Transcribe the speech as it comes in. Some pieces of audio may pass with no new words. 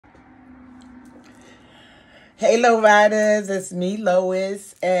Hey, Low Riders, it's me,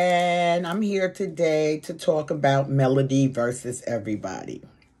 Lois, and I'm here today to talk about Melody versus everybody.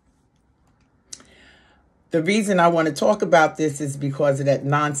 The reason I want to talk about this is because of that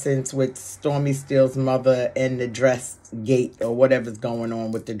nonsense with Stormy Steele's mother and the dress gate or whatever's going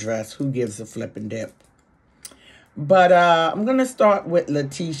on with the dress. Who gives a flipping dip? But I'm going to start with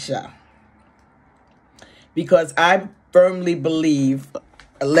LaTisha because I firmly believe,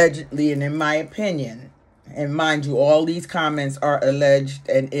 allegedly and in my opinion, and mind you, all these comments are alleged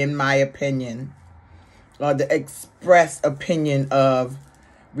and in my opinion, are the express opinion of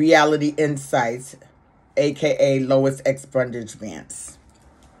Reality Insights, a.k.a. Lois X. Brundage Vance.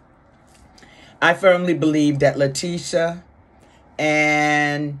 I firmly believe that LaTisha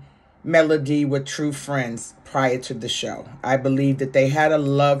and Melody were true friends prior to the show. I believe that they had a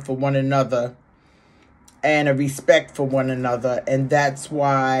love for one another and a respect for one another, and that's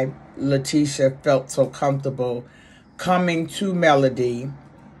why LaTisha felt so comfortable coming to Melody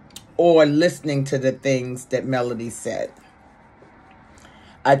or listening to the things that Melody said.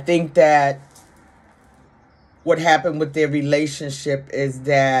 I think that what happened with their relationship is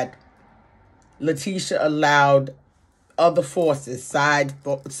that LaTisha allowed other forces,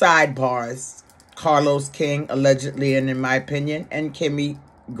 sidebars, Carlos King, allegedly and in my opinion, and Kimmi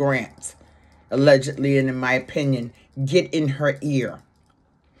Grant, allegedly and in my opinion, get in her ear.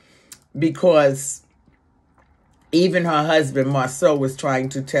 Because even her husband, Marceau, was trying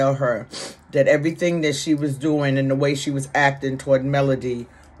to tell her that everything that she was doing and the way she was acting toward Melody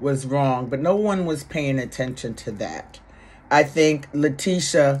was wrong. But no one was paying attention to that. I think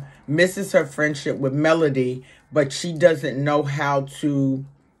LaTisha misses her friendship with Melody, but she doesn't know how to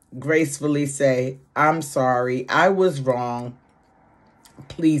gracefully say, I'm sorry, I was wrong,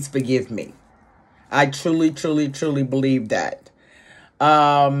 please forgive me. I truly, truly, truly believe that.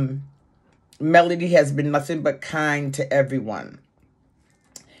 Melody has been nothing but kind to everyone.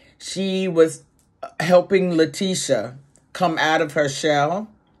 She was helping LaTisha come out of her shell,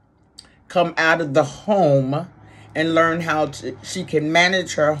 come out of the home, and learn how she can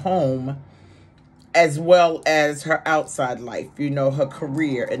manage her home as well as her outside life, you know, her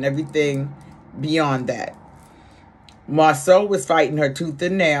career and everything beyond that. Marceau was fighting her tooth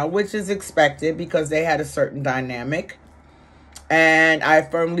and nail, which is expected because they had a certain dynamic. And I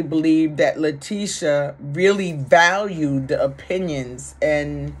firmly believe that LaTisha really valued the opinions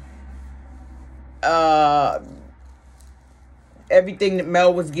and everything that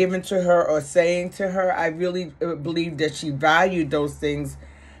Mel was giving to her or saying to her. I really believe that she valued those things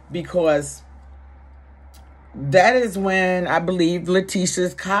because that is when I believe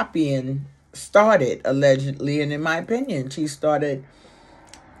LaTisha's copying started, allegedly, and in my opinion, she started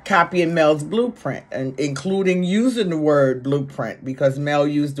copying Mel's blueprint, and including using the word blueprint because Mel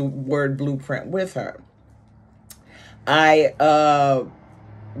used the word blueprint with her. I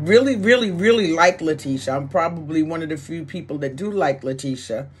really, really, really like LaTisha. I'm probably one of the few people that do like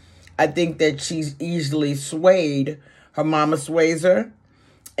LaTisha. I think that she's easily swayed. Her mama sways her.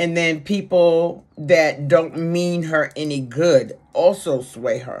 And then people that don't mean her any good also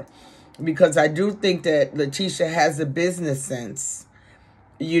sway her. Because I do think that LaTisha has a business sense.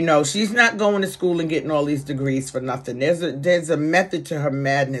 You know, she's not going to school and getting all these degrees for nothing. There's a method to her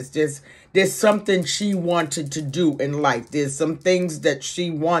madness. There's something she wanted to do in life. There's some things that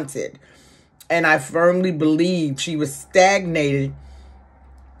she wanted. And I firmly believe she was stagnated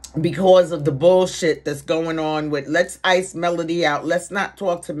because of the bullshit that's going on with let's ice Melody out. Let's not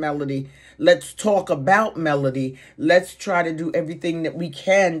talk to Melody. Let's talk about Melody. Let's try to do everything that we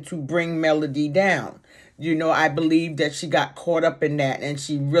can to bring Melody down. You know, I believe that she got caught up in that and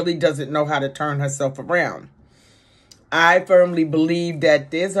she really doesn't know how to turn herself around. I firmly believe that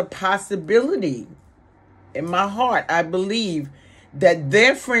there's a possibility in my heart. I believe that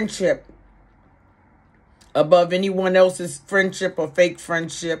their friendship, above anyone else's friendship or fake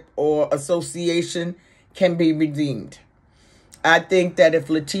friendship or association, can be redeemed. I think that if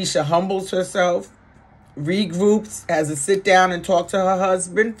LaTisha humbles herself, regroups, has a sit down and talk to her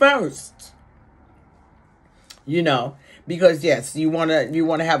husband first, you know, because yes, you want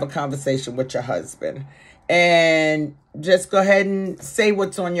to have a conversation with your husband and just go ahead and say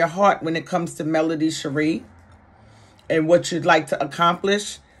what's on your heart when it comes to Melody Shari and what you'd like to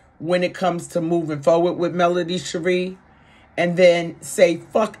accomplish when it comes to moving forward with Melody Shari, and then say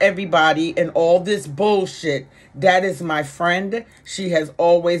fuck everybody and all this bullshit. That is my friend. She has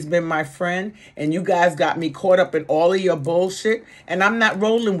always been my friend, and you guys got me caught up in all of your bullshit, and I'm not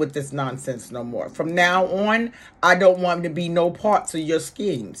rolling with this nonsense no more. From now on, I don't want to be no parts of your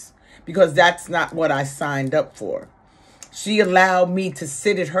schemes because that's not what I signed up for. She allowed me to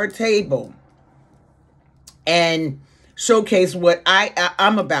sit at her table and showcase what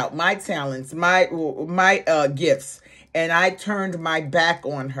I'm about, my talents, my gifts. And I turned my back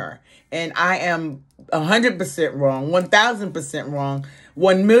on her. And I am 100% wrong, 1,000% wrong,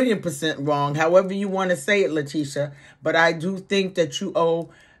 1,000,000% wrong, however you want to say it, LaTisha. But I do think that you owe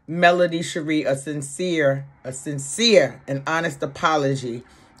Melody Shari a sincere and honest apology.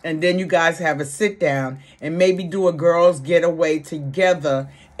 And then you guys have a sit down and maybe do a girls getaway together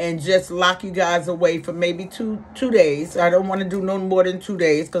and just lock you guys away for maybe two days. I don't want to do no more than 2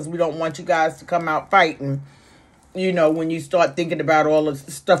 days because we don't want you guys to come out fighting. You know, when you start thinking about all of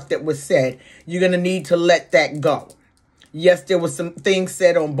the stuff that was said, you're going to need to let that go. Yes, there was some things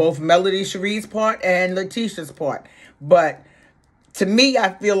said on both Melody Shari's part and LaTisha's part. But to me,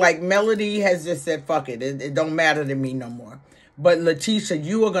 I feel like Melody has just said, fuck it. It don't matter to me no more. But LaTisha,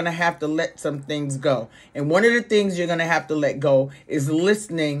 you are going to have to let some things go. And one of the things you're going to have to let go is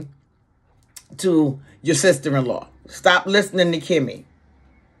listening to your sister-in-law. Stop listening to Kimmi.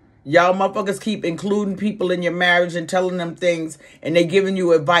 Y'all motherfuckers keep including people in your marriage and telling them things, and they giving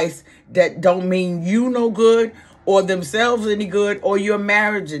you advice that don't mean you no good or themselves any good or your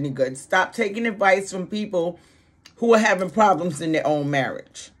marriage any good. Stop taking advice from people who are having problems in their own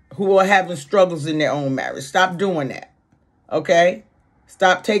marriage, who are having struggles in their own marriage. Stop doing that, okay?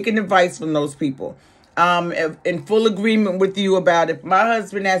 Stop taking advice from those people. In full agreement with you about if my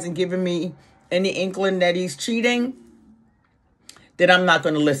husband hasn't given me any inkling that he's cheating, then I'm not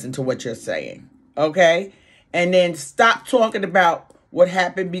going to listen to what you're saying, okay? And then stop talking about what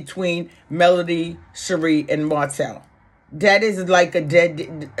happened between Melody, Shari, and Martell. That is like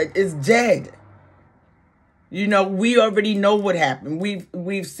it's dead. You know, we already know what happened.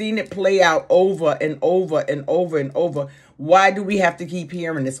 We've seen it play out over and over and over and over. Why do we have to keep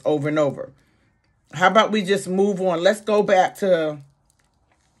hearing this over and over? How about we just move on? Let's go back to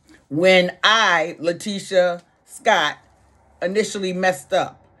when I, LaTisha Scott, initially messed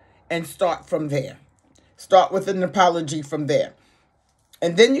up and start from there. Start with an apology from there.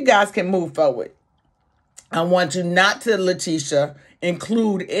 And then you guys can move forward. I want you not to, LaTisha,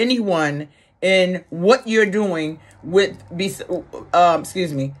 include anyone in what you're doing with,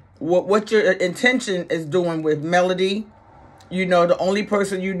 what your intention is doing with Melody. You know, the only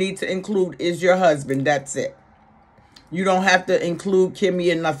person you need to include is your husband. That's it. You don't have to include Kimmi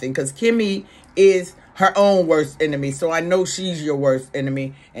in nothing because Kimmi is her own worst enemy. So I know she's your worst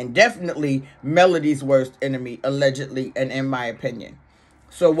enemy and definitely Melody's worst enemy, allegedly, and in my opinion.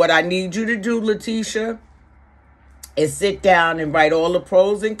 So what I need you to do, LaTisha, is sit down and write all the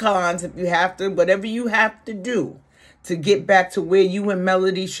pros and cons if you have to, whatever you have to do to get back to where you and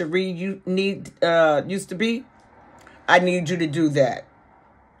Melody Shari used to be. I need you to do that.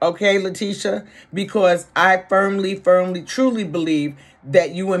 Okay, LaTisha? Because I firmly, truly believe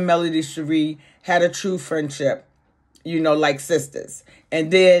that you and Melody Shari had a true friendship, you know, like sisters.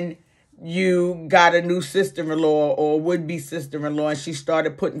 And then you got a new sister-in-law or would-be sister-in-law, and she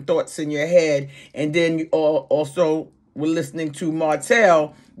started putting thoughts in your head. And then you also were listening to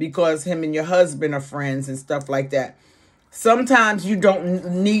Martell because him and your husband are friends and stuff like that. Sometimes you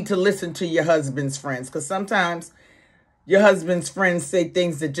don't need to listen to your husband's friends because sometimes your husband's friends say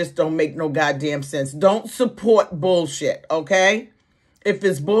things that just don't make no goddamn sense. Don't support bullshit, okay? If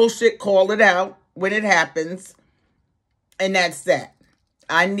it's bullshit, call it out when it happens. And that's that.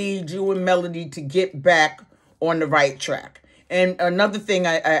 I need you and Melody to get back on the right track. And another thing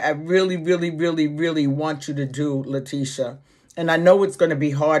I really want you to do, LaTisha, and I know it's going to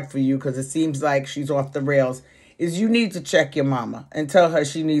be hard for you because it seems like she's off the rails, is you need to check your mama and tell her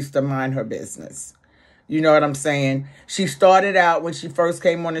she needs to mind her business. You know what I'm saying? She started out when she first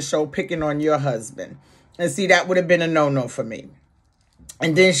came on the show picking on your husband. And see, that would have been a no-no for me.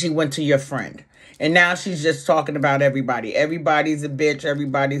 And then she went to your friend. And now she's just talking about everybody. Everybody's a bitch.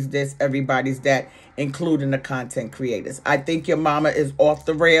 Everybody's this. Everybody's that, including the content creators. I think your mama is off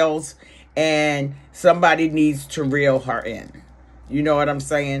the rails and somebody needs to reel her in. You know what I'm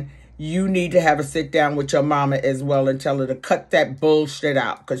saying? You need to have a sit down with your mama as well and tell her to cut that bullshit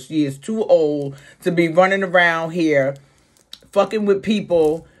out because she is too old to be running around here fucking with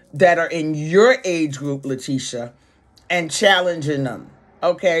people that are in your age group, LaTisha, and challenging them.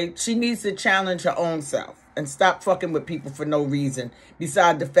 Okay? She needs to challenge her own self and stop fucking with people for no reason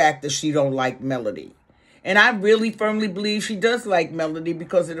beside the fact that she don't like Melody. And I really firmly believe she does like Melody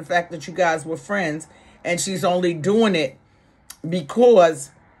because of the fact that you guys were friends and she's only doing it because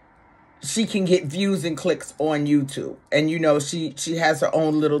she can get views and clicks on YouTube. And, you know, she has her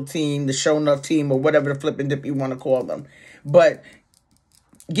own little team, the Show Enough team or whatever the flippin' dip you want to call them. But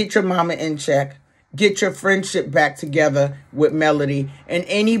get your mama in check get your friendship back together with Melody. And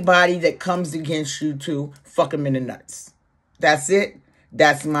anybody that comes against you to fuck them in the nuts. That's it.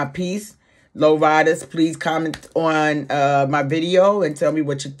 That's my piece. Low Riders, please comment on my video and tell me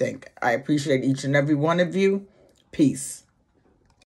what you think. I appreciate each and every one of you. Peace.